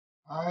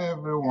Hi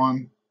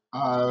everyone.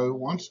 I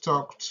want to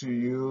talk to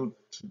you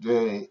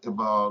today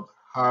about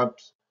heart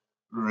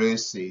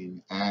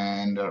racing,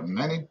 and there are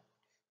many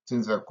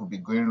things that could be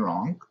going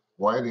wrong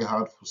while the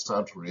heart will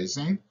start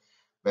racing.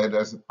 But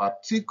there's a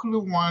particular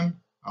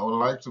one I would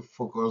like to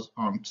focus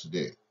on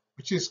today,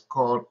 which is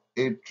called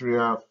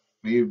atrial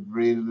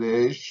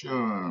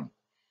fibrillation.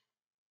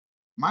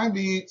 Might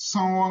be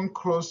someone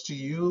close to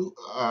you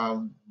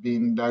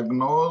been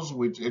diagnosed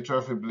with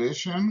atrial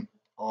fibrillation,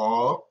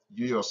 or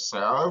you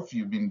yourself,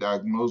 you've been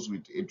diagnosed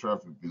with atrial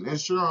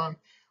fibrillation,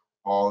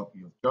 or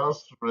you've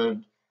just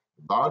read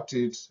about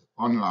it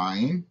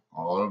online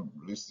or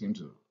listened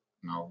to,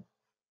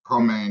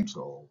 comments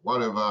or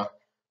whatever.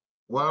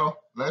 Well,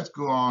 let's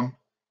go on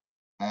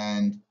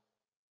and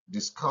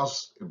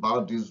discuss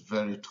about this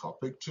very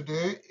topic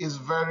today. It's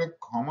very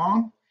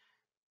common,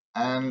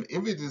 and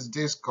if it is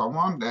this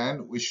common,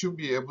 then we should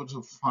be able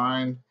to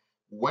find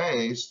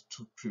ways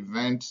to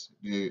prevent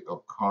the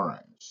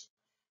occurrence.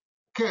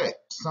 Okay,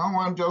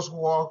 someone just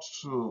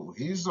walks to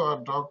his or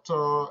her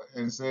doctor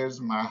and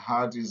says, my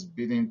heart is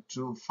beating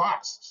too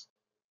fast.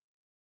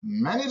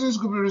 Many things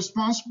could be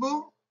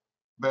responsible,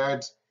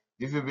 but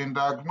if you've been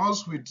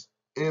diagnosed with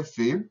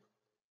A-FIB,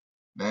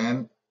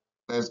 then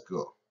let's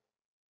go.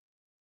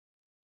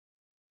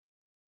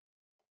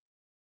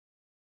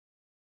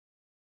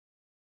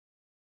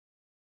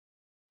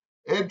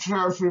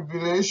 Atrial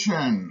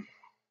fibrillation.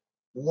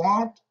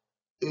 What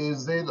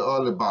is it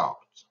all about?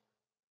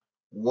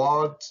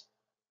 What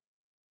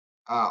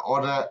are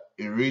other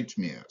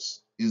arrhythmias?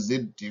 Is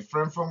it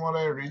different from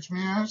other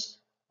arrhythmias?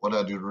 What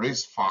are the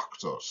risk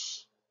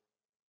factors?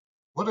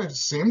 What are the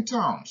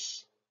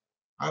symptoms?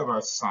 How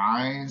about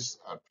signs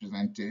and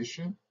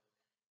presentation?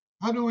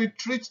 How do we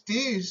treat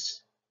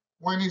this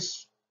when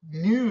it's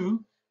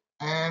new?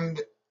 And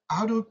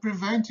how do we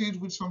prevent it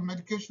with some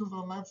medications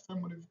or lifestyle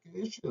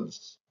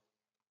modifications?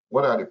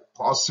 What are the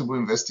possible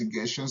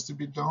investigations to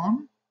be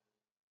done?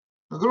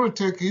 We're going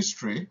to take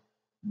history,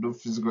 do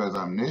physical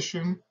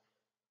examination.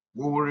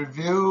 We will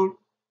reveal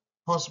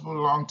possible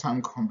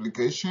long-term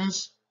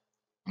complications,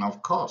 and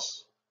of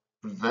course,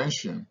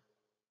 prevention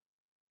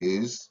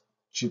is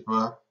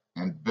cheaper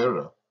and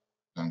better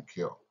than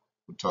cure.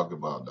 We'll talk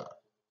about that.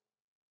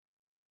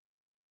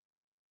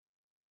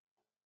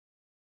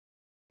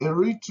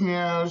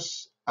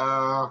 Arrhythmias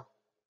are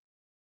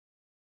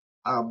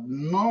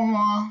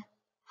abnormal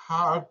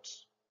heart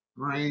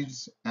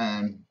rates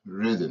and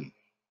rhythm.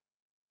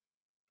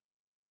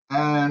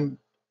 And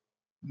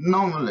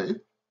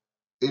normally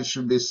it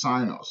should be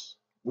sinus,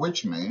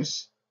 which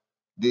means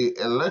the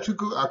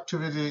electrical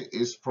activity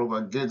is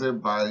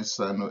propagated by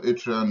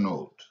sinoatrial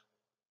node.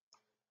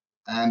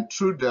 And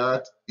through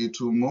that,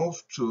 it will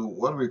move to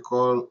what we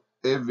call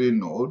AV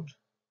node.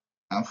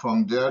 And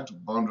from there to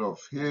bundle of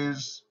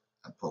his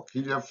and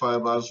Purkinje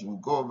fibers, we'll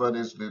go over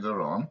this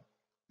later on,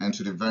 and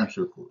to the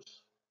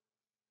ventricles.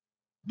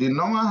 The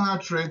normal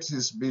heart rate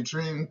is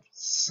between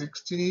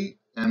 60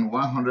 and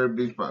 100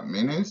 beats per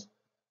minute.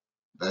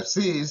 That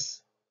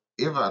is,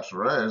 if at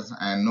rest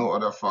and no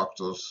other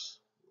factors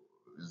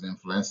is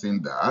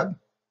influencing that.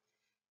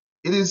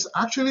 It is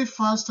actually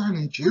faster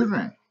in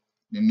children.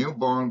 The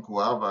newborn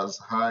could have as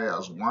high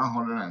as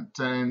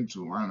 110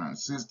 to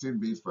 160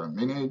 beats per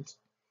minute,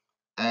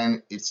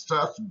 and it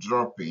starts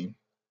dropping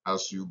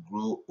as you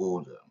grow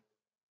older.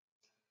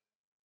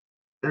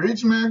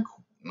 Arrhythmia,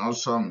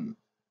 some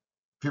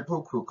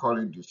people could call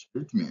it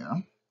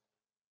dysrhythmia,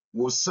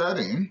 will set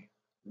in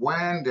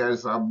when there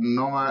is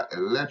abnormal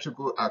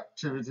electrical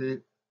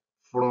activity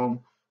from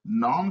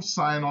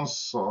non-sinus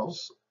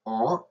source,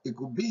 or it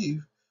could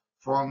be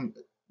from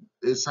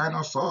a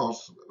sinus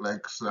source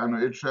like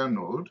sinoatrial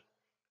node,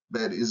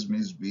 but is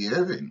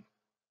misbehaving.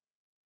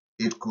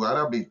 It could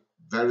either be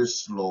very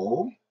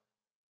slow,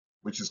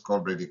 which is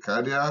called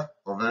bradycardia,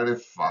 or very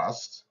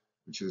fast,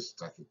 which is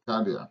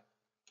tachycardia.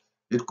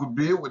 It could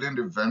be within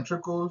the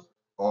ventricles,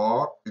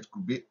 or it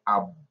could be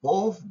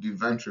above the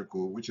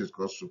ventricle, which is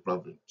called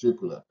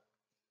supraventricular.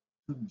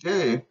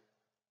 Today,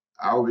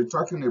 I will be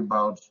talking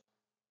about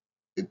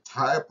a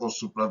type of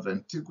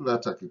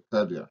supraventricular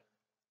tachycardia.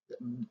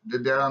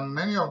 There are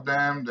many of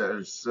them.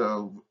 There's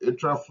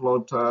atrial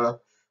flutter,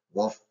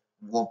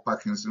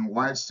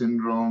 Wolff-Parkinson-White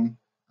syndrome,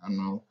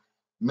 and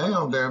many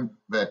of them,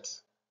 but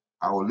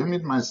I will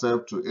limit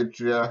myself to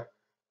atrial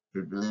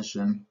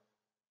fibrillation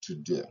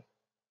today.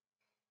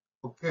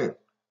 Okay,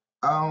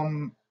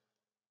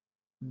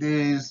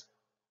 there's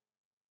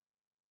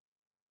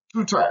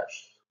two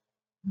types,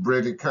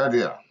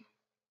 bradycardia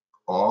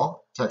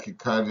or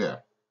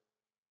tachycardia.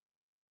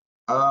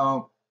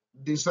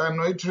 The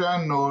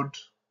sinoatrial node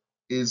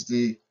is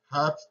the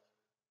heart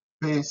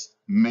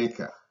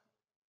pacemaker.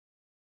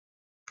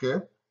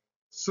 Okay,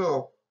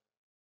 so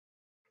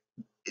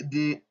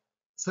the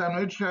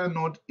sinoatrial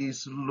node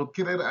is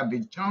located at the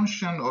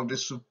junction of the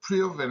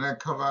superior vena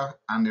cava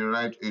and the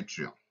right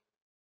atrium.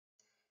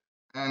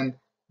 And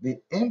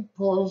the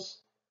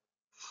impulse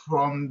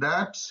from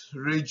that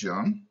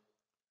region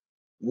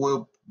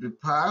will be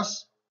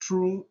passed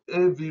through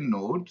AV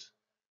node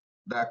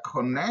that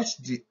connects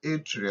the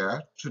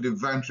atria to the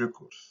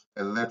ventricles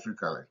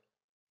electrically.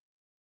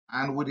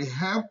 And with the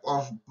help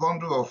of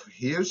bundle of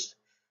hairs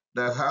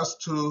that has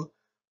two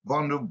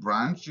bundle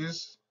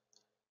branches,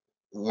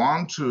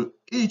 one to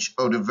each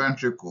of the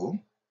ventricle,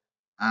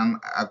 and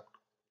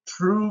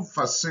through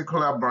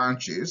fascicular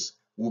branches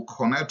will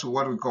connect to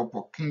what we call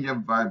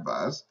Purkinje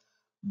fibers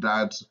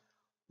that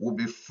will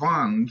be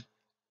found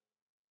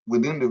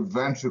within the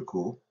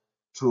ventricle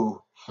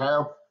to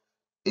help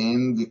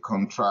in the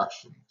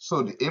contraction.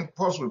 So the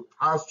impulse will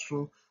pass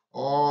through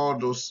all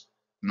those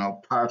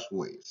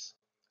pathways,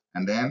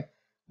 and then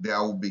there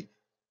will be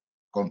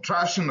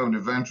contraction of the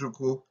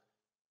ventricle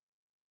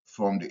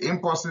from the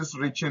impulses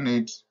reaching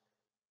it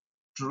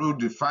through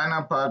the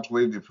final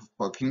pathway, the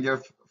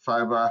Purkinje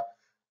fiber,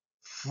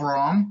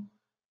 from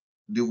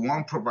the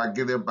one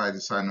propagated by the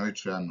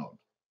sinoatrial node.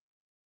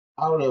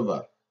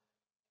 However,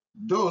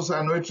 though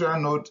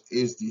sinoatrial node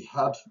is the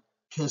heart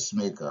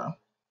pacemaker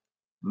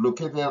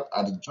located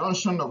at the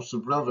junction of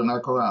superior vena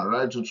cava and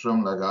right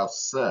atrium, like I've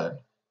said,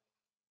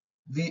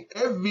 the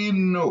AV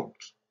node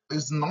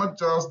is not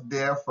just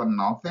there for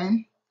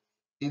nothing.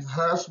 It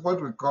has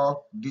what we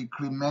call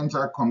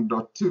decremental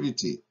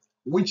conductivity,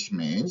 which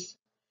means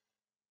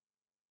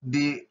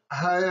the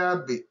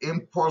higher the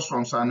impulse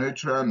from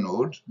sinoatrial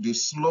node, the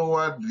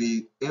slower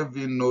the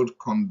AV node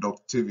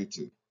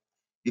conductivity.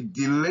 It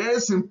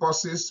delays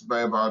impulses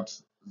by about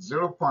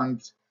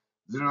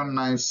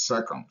 0.09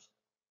 seconds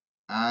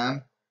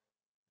and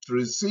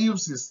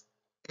receives its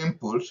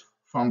input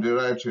from the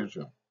right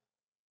atrium.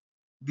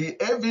 The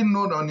AV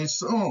node on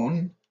its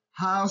own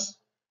has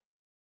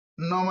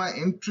normal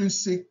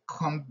intrinsic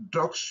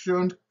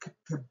conduction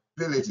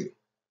capability.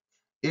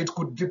 It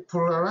could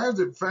depolarize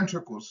the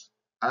ventricles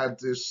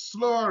at a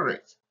slower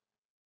rate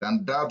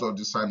than that of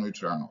the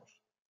sinoatrial node.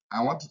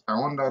 I want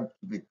that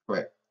to be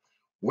clear.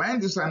 When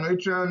the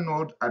sinoatrial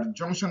node at the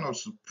junction of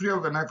superior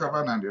vena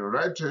cava and the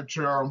right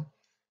atrium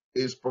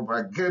is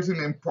propagating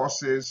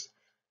impulses,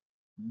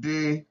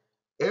 the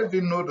AV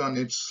node on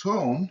its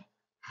own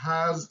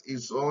has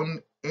its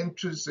own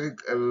intrinsic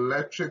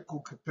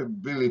electrical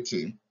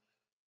capability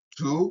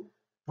to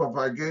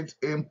propagate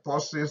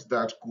impulses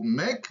that could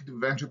make the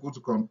ventricle to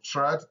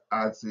contract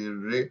at a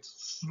rate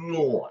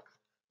slower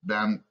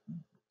than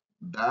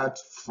that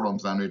from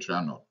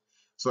sinoatrial node.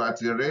 So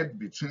at a rate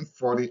between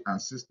 40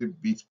 and 60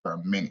 beats per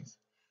minute.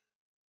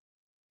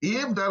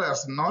 If that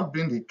has not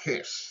been the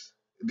case,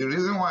 the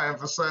reason why I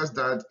emphasize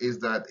that is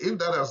that if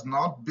that has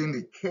not been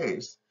the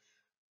case,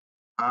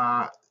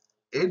 atrial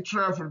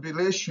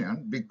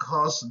fibrillation,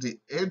 because the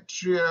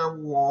atrial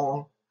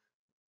wall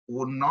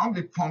would not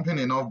be pumping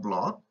enough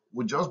blood,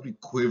 would just be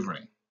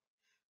quivering.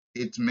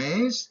 It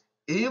means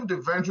if the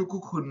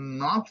ventricle could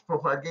not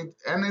propagate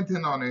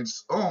anything on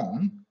its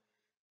own,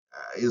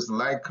 it's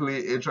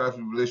likely atrial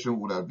fibrillation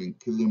would have been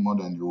killing more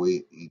than the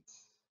way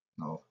it's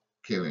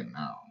killing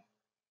now.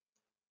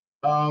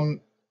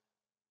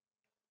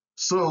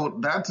 So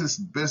that is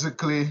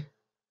basically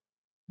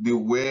the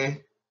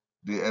way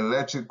the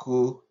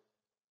electrical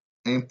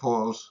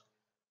impulse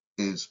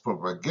is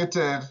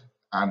propagated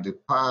and the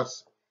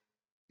path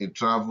it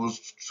travels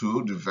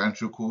through the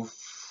ventricle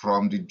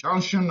from the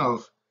junction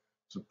of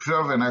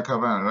superior vena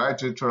cava and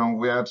right atrium,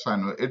 where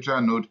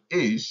sinoatrial node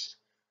is,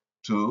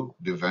 to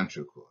the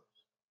ventricle.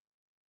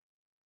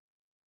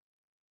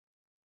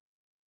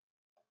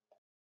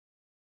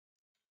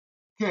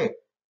 Okay,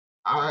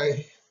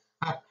 I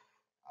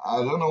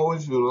don't know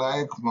if you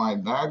like my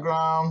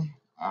diagram.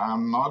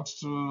 I'm not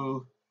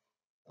too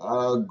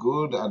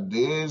good at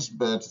this,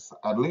 but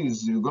at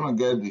least you're gonna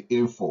get the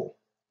info.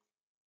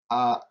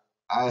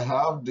 I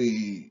have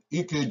the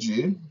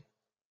EKG,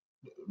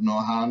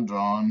 hand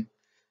drawn,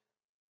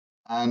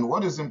 and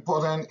what is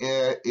important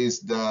here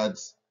is that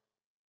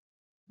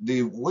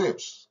the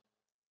waves,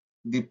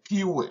 the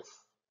P wave,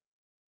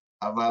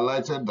 I've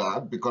highlighted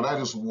that because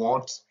that is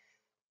what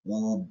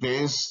we'll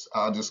base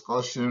our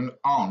discussion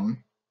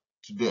on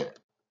today.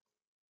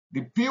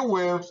 The P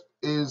wave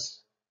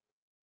is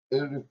a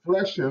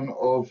reflection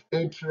of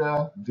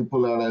atrial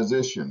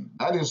depolarization.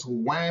 That is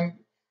when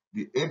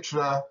the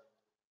atria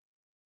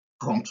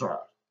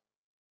contract.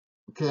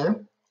 Okay,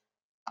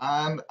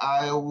 and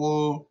I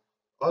will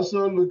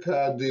also look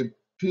at the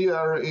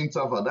PR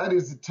interval. That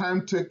is the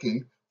time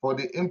taken for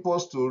the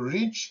impulse to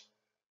reach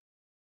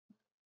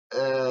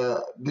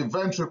the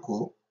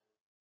ventricle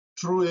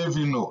through AV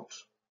node,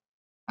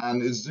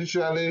 and it's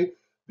usually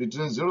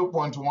between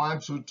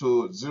 0.12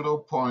 to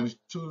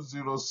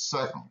 0.20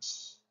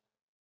 seconds.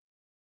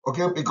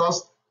 Okay,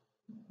 because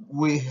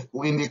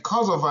in the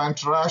course of our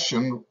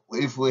interaction,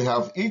 if we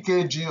have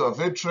EKG of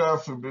atrial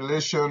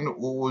fibrillation,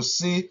 we will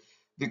see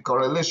the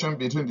correlation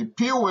between the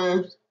P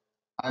wave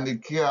and the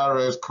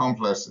QRS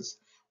complexes.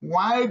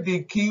 Why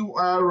the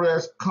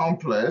QRS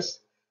complex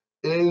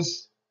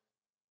is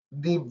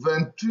the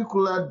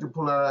ventricular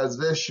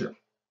depolarization.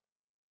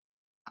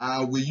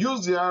 And we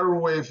use the R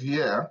wave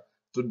here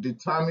to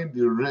determine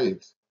the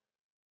rate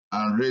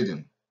and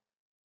reading.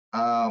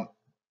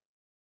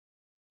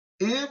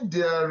 If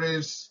there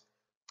is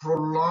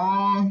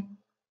prolonged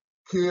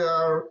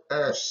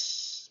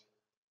KRS,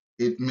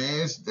 it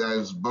means there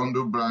is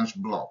bundle branch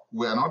block.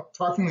 We are not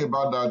talking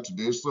about that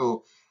today,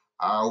 so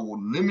I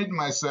will limit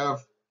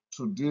myself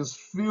to these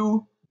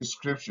few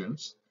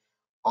descriptions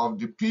of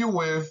the P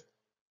wave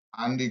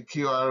and the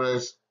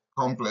QRS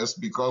complex,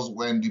 because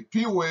when the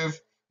P wave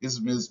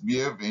is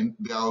misbehaving,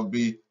 there will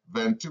be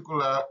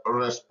ventricular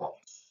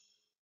response.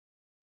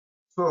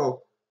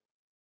 So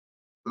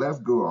let's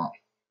go on.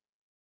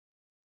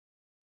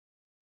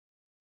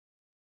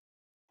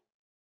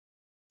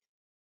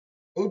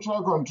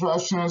 Atrial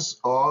contractions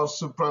or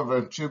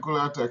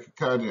supraventricular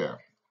tachycardia.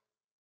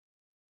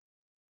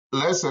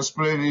 Let's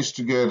explain this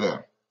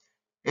together.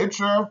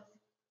 Atrial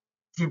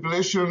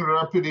fibrillation,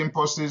 rapid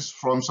impulses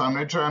from some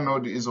atrial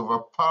node, is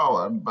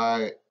overpowered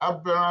by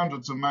aberrant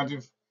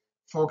automatic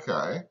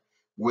foci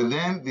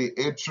within the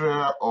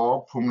atria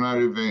or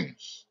pulmonary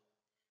veins.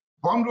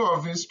 Bundle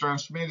of these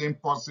transmit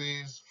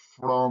impulses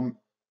from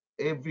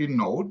AV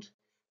node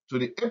to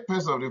the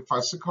apex of the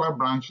fascicular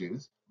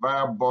branches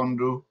via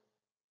bundle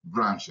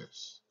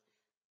branches.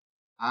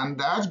 And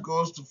that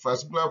goes to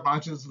fascicular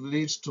branches,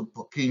 leads to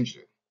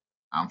Purkinje.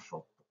 And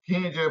from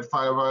Purkinje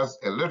fibers,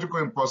 electrical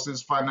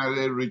impulses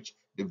finally reach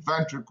the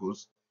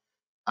ventricles,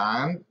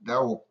 and that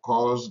will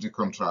cause the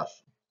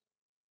contraction.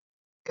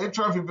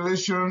 Atrial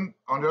fibrillation,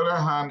 on the other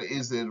hand,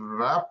 is a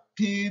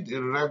rapid,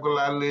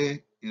 irregular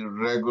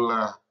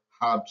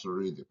heart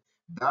rhythm.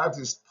 That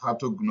is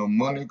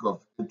pathognomonic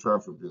of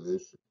atrial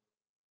fibrillation.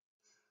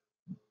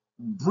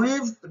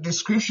 Brief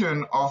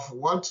description of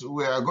what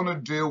we are going to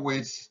deal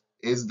with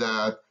is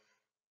that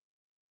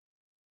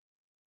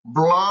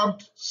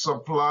blood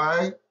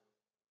supply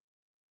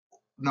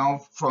now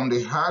from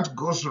the heart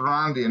goes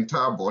around the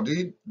entire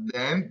body,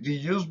 then the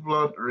used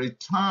blood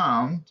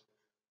returns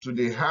to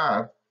the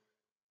heart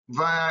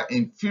via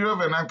inferior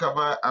vena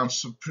cava and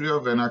superior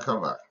vena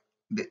cava.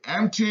 They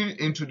empty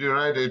into the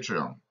right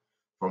atrium.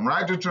 From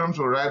right atrium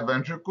to right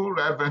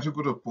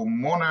ventricle to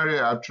pulmonary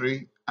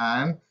artery,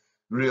 and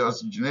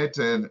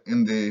reoxygenated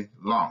in the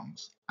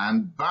lungs,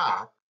 and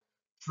back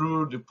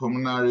through the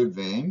pulmonary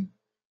vein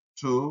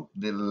to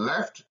the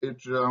left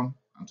atrium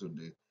and to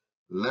the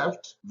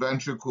left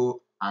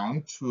ventricle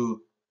and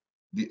to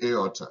the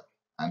aorta,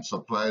 and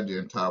supply the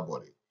entire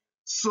body.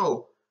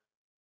 So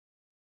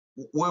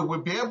we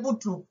will be able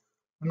to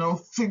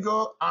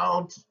figure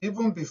out,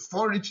 even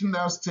before reaching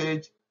that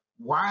stage,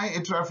 why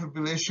atrial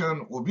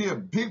fibrillation will be a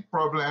big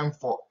problem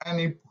for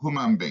any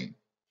human being.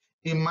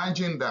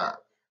 Imagine that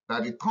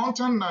the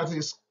content that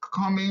is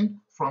coming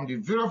from the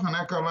inferior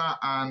vena cava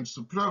and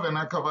superior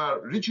vena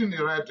cava reaching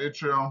the right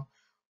atrium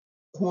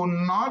could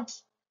not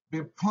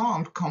be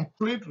pumped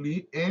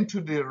completely into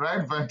the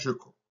right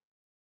ventricle,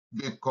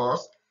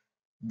 because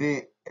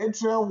the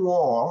atrial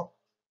wall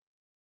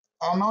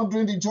are not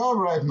doing the job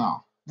right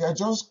now. They're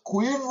just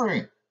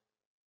quivering.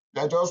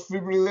 They're just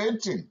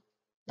fibrillating.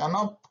 They're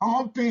not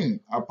pumping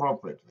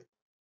appropriately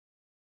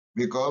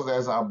because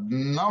there's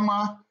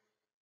abnormal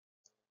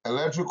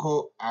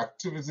electrical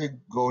activity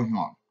going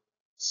on.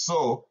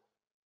 So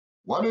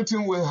what do you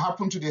think will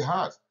happen to the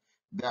heart?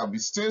 There'll be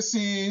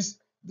stasis,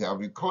 there'll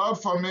be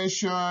clot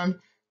formation,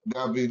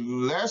 there'll be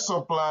less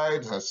supply,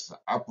 there's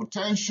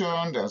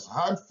hypotension, there's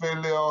heart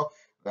failure,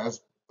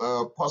 there's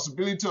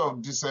possibility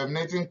of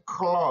disseminating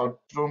clot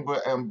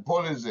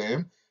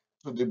thromboembolism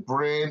to the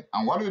brain.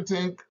 And what do you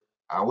think?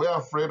 Are we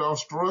afraid of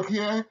stroke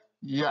here?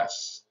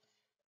 Yes.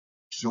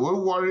 Should we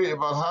worry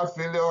about heart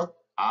failure?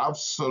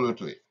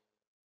 Absolutely.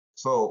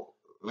 So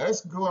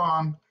let's go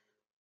on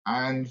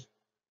and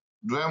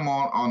dwell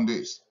more on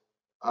this.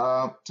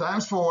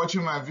 Thanks for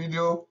watching my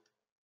video.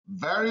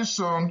 Very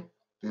soon,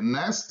 the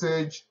next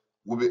stage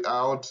will be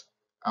out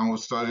and we'll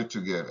study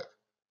together.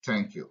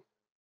 Thank you.